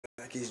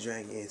Blackest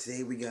Dragon, and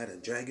today we got a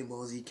Dragon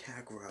Ball Z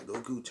Kakarot.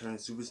 Goku turned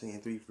Super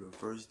Saiyan 3 for the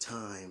first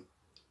time.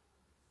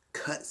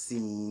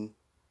 Cutscene.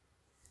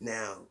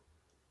 Now,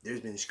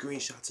 there's been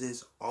screenshots of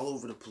this all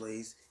over the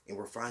place, and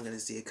we're finally going to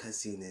see a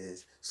cutscene of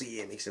this. So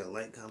yeah, make sure to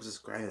like, comment,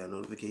 subscribe, and that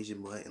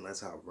notification button, and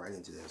let's hop right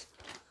into this.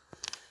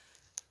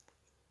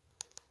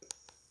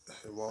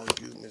 The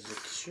volume is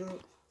secure,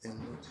 and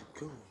let's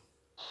go.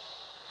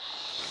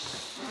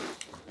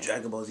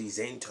 Dragon Ball Z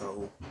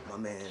Zento, my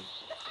man.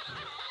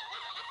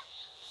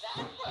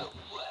 That won't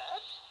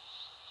work.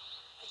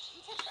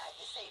 Vegeta tried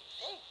the same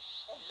thing,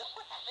 and look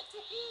what happened to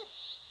him.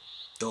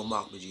 Don't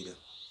mock Vegeta.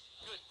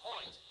 Good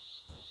point.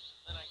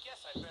 Then I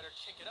guess I better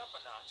kick it up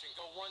a notch and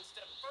go one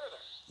step further.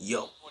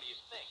 Yo. What do you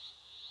think?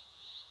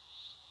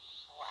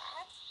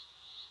 What?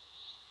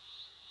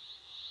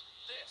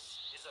 This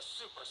is a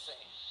Super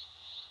Saiyan.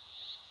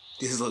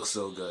 This looks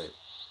so good.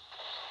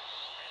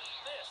 And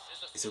this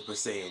is a Super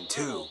Saiyan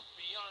 2. Beyond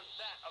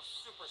that of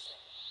Super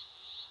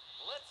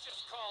Saiyan. Let's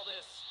just call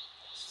this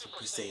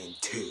Super Saiyan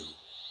 2.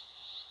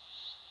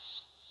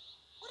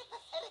 What a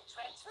pathetic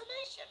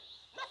transformation.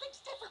 Nothing's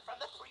different from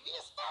the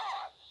previous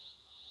form.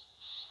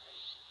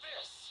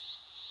 This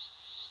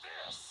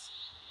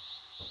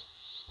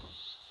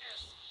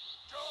is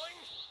going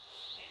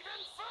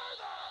even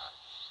further.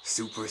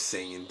 Super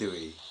Saiyan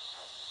 3.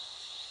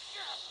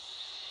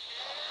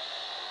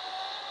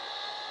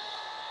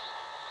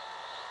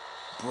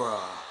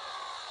 Bruh.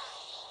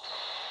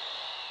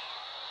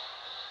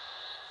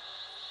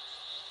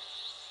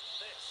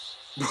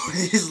 Bro,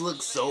 this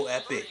looks so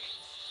epic.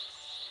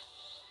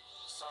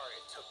 Sorry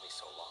it took me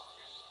so long.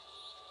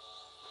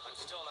 I'm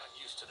still not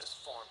used to this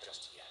form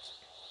just yet.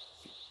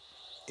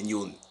 And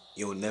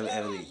you'll never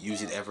ever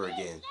use it ever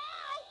again.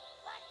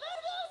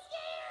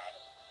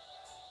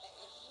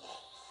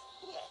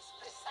 Yes,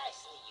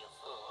 precisely, you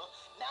fool.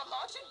 Now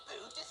March and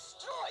Boo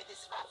destroy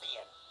this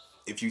ruffian.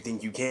 If you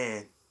think you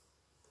can.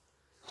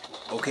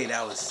 Okay,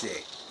 that was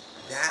sick.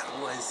 That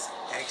was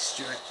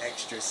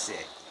extra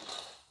sick.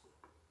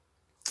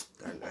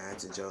 Got an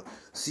accent, y'all.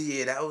 So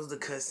yeah, that was the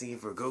cutscene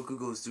for Goku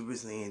Go Super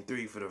Saiyan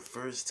 3 for the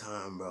first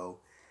time, bro.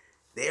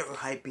 They were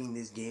hyping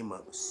this game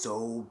up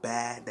so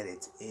bad that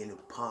it's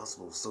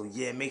impossible. So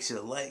yeah, make sure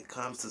to like,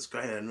 comment,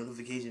 subscribe, and that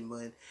notification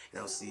button.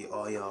 And I'll see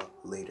all y'all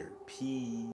later. Peace.